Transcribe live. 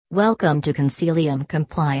Welcome to Consilium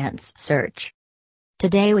Compliance Search.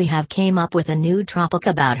 Today we have came up with a new topic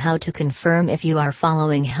about how to confirm if you are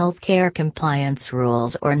following healthcare compliance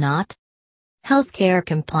rules or not. Healthcare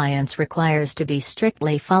compliance requires to be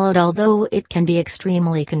strictly followed, although it can be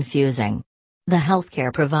extremely confusing. The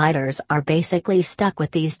healthcare providers are basically stuck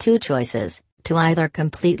with these two choices: to either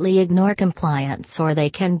completely ignore compliance, or they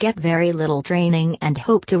can get very little training and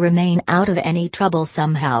hope to remain out of any trouble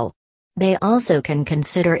somehow. They also can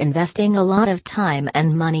consider investing a lot of time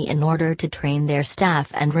and money in order to train their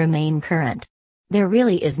staff and remain current. There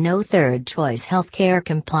really is no third choice healthcare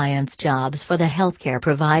compliance jobs for the healthcare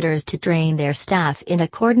providers to train their staff in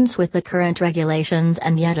accordance with the current regulations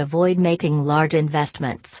and yet avoid making large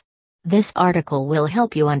investments. This article will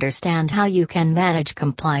help you understand how you can manage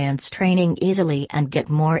compliance training easily and get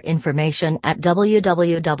more information at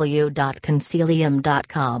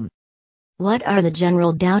www.consilium.com. What are the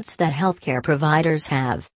general doubts that healthcare providers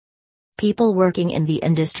have? People working in the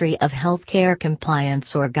industry of healthcare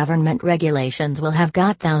compliance or government regulations will have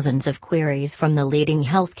got thousands of queries from the leading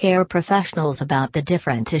healthcare professionals about the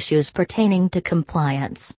different issues pertaining to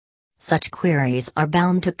compliance. Such queries are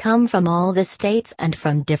bound to come from all the states and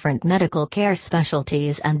from different medical care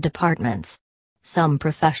specialties and departments. Some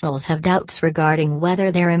professionals have doubts regarding whether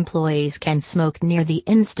their employees can smoke near the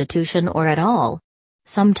institution or at all.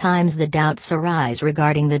 Sometimes the doubts arise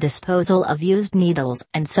regarding the disposal of used needles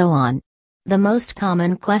and so on. The most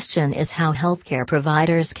common question is how healthcare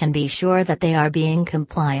providers can be sure that they are being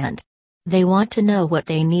compliant. They want to know what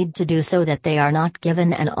they need to do so that they are not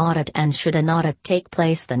given an audit, and should an audit take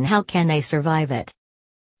place, then how can they survive it?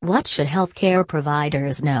 What should healthcare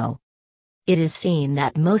providers know? It is seen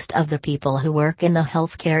that most of the people who work in the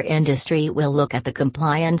healthcare industry will look at the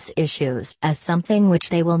compliance issues as something which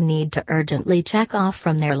they will need to urgently check off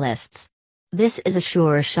from their lists. This is a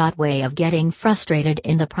sure-shot way of getting frustrated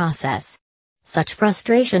in the process. Such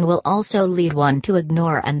frustration will also lead one to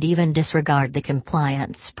ignore and even disregard the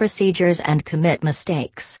compliance procedures and commit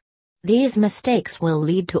mistakes. These mistakes will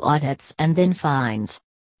lead to audits and then fines.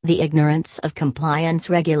 The ignorance of compliance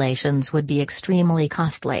regulations would be extremely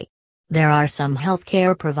costly. There are some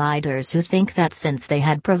healthcare providers who think that since they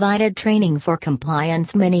had provided training for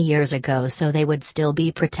compliance many years ago, so they would still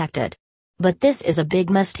be protected. But this is a big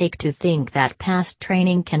mistake to think that past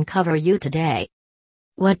training can cover you today.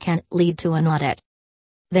 What can lead to an audit?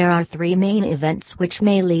 There are three main events which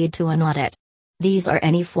may lead to an audit. These are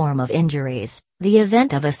any form of injuries, the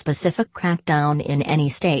event of a specific crackdown in any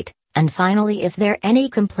state, and finally if there are any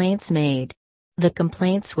complaints made. The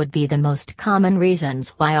complaints would be the most common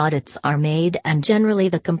reasons why audits are made, and generally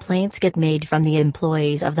the complaints get made from the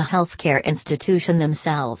employees of the healthcare institution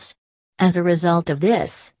themselves. As a result of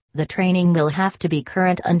this, the training will have to be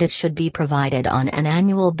current and it should be provided on an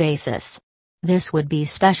annual basis. This would be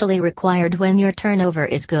specially required when your turnover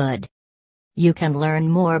is good. You can learn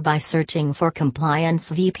more by searching for Compliance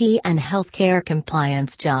VP and healthcare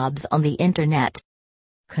compliance jobs on the internet.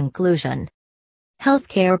 Conclusion: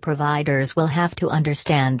 healthcare providers will have to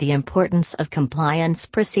understand the importance of compliance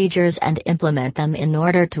procedures and implement them in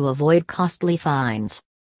order to avoid costly fines.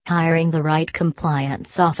 Hiring the right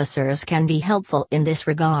compliance officers can be helpful in this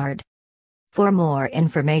regard. For more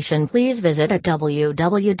information, please visit at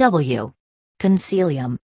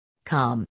www.consilium.com.